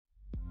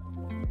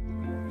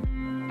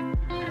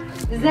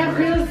Does that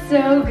feel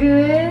so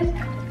good?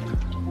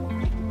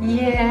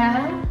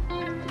 Yeah.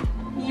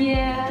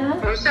 Yeah.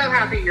 I'm so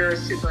happy you're a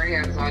super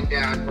hands-on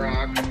dad,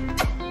 Brock.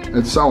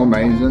 It's so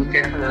amazing. Look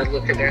at her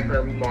looking at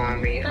her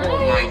mommy. Oh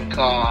my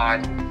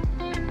God.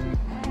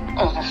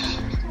 Oh,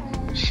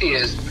 she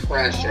is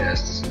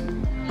precious.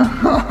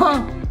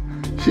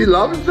 She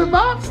loves the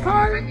bath I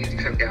time. need to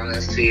come down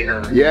and see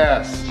her.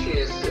 Yes. She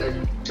is a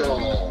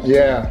doll.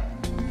 Yeah.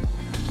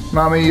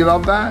 Mommy, you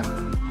love that?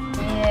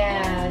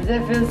 Yeah. Does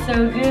that feel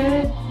so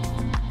good?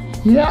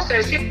 Yeah.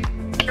 So she...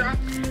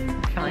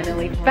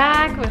 Finally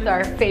back with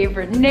our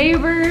favorite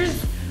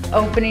neighbors,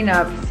 opening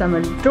up some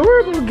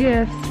adorable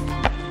gifts.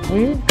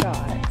 We've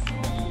got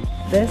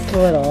this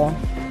little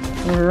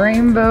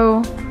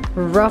rainbow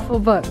ruffle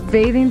butt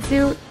bathing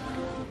suit,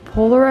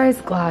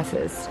 polarized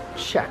glasses.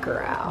 Check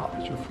her out.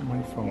 Picture from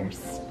my phone. You're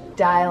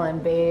styling,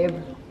 babe.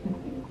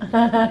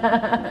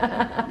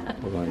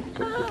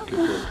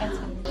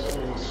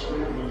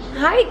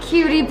 Hi,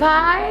 cutie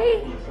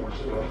pie.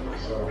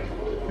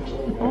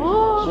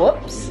 Oh,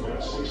 whoops.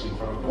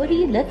 What are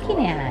you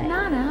looking at?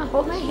 Nana,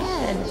 hold my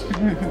head.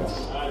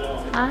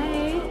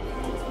 Hi.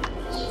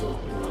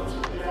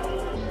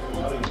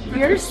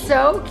 You're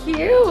so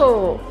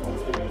cute.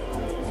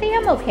 Say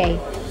I'm okay.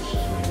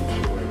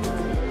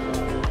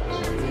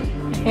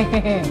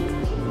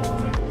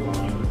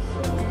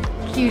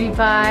 Cutie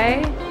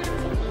pie.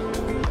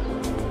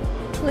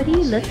 What are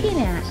you looking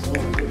at?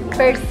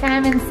 First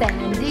time in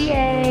San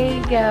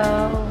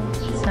Diego.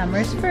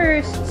 Summer's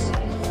firsts.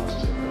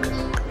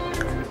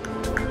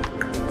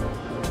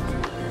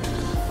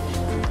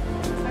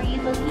 Are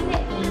you looking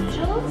at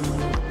angels?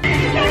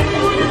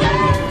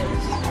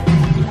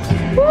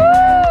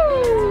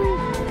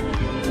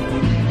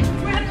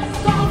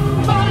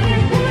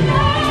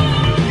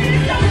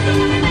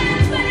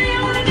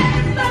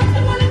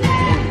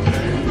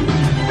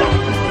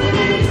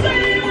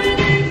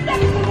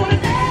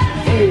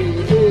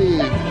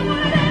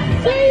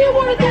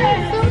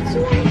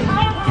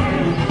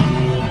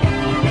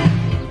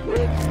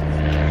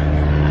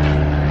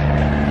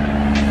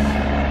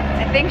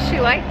 I think she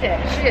liked it.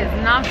 She is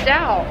knocked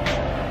out.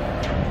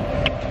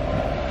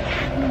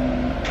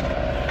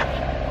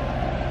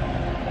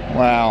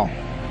 Wow.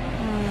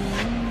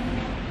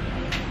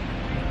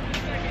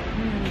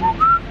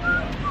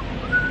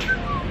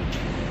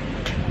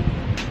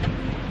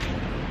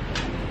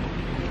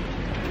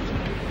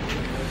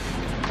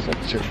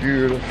 Such a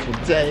beautiful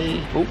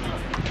day. Oop.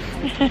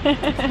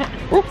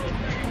 Oop.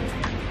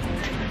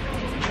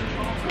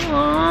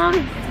 Aww,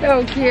 so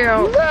cute.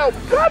 No,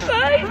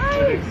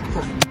 Bye-bye.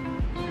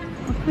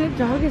 What kind of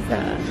dog is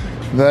that?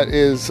 that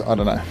is, I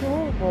don't know.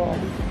 Adorable.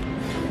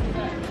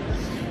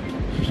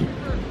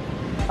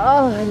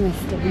 Oh, I miss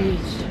the beach.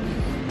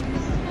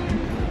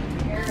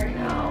 Here we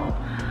go.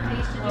 I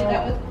used to do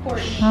that with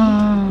Courtney.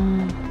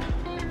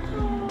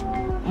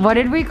 What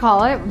did we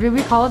call it? Did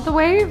we call it the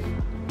wave?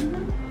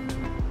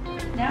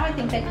 Now I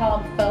think they call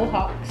them faux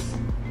hawks.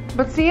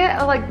 But see, it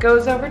like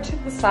goes over to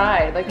the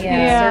side, like you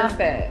Yeah. can surf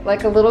it,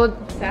 like a little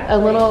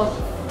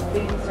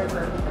baby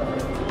surfer.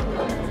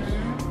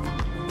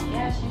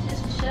 Yeah, she's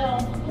just chill.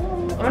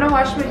 I'm gonna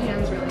wash my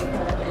hands really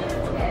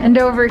quick. And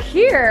over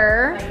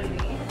here,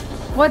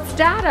 what's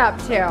Dad up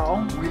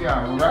to? We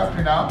are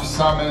wrapping up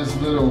Summer's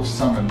little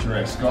summer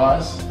dress,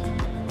 guys.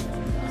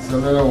 It's a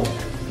little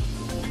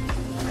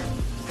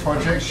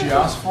project. She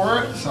asked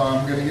for it, so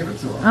I'm gonna give it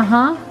to her.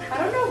 Uh-huh. I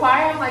don't know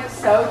why I'm like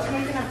so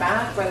taken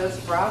aback by this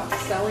rough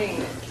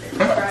sewing.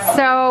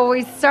 So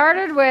we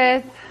started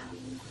with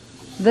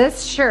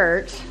this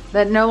shirt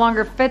that no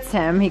longer fits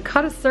him. He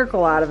cut a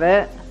circle out of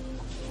it.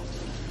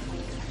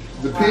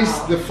 The piece,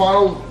 the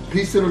final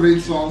piece of the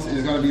response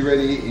is gonna be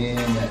ready in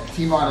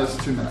T-minus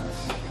 2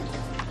 minutes.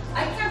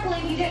 I can't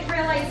believe you didn't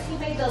realize he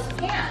made those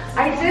pants.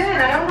 I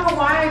didn't. I don't know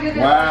why I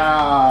didn't.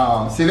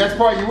 Wow. See, that's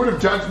why you would have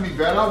judged me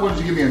better. What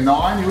did you give me, a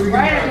 9? You would have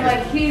Right, given I'm me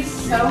like, he's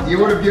so. You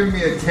would have given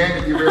me a 10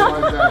 if you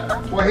realized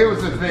that. Well, here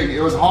was the thing.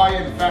 It was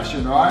high-end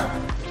fashion, right?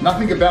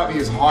 Nothing about me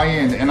is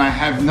high-end, and I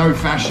have no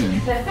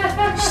fashion. So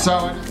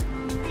I just...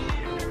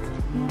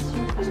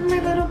 This is my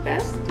little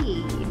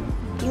bestie.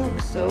 You look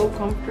so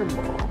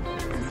comfortable.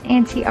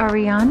 Auntie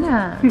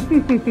Ariana.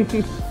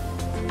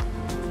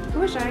 I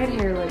wish I had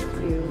hair like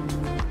you.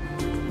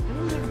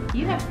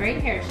 You have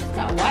great hair. She's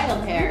got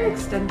wild I hair. have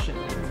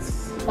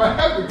extensions. I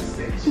have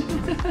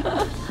extensions.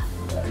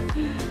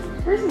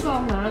 Hers is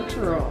all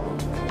natural.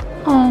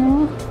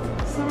 Oh.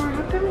 Summer,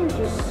 how come you're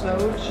just so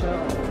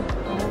chill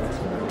all the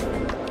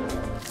time?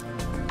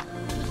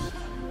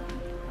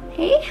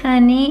 Hey,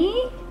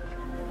 honey.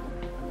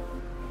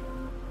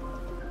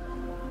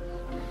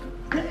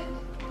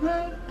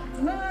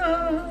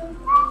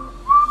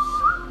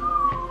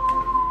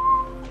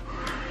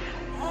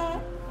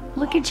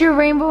 Look at your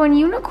rainbow and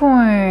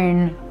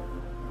unicorn.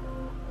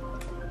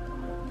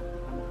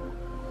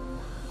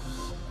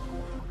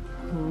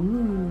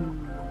 Ooh.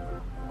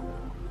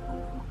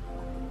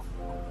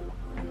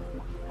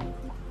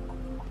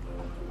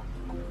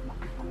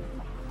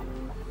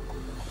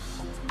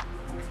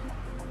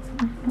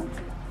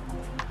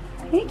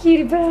 Hey,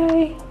 cutie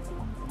pie.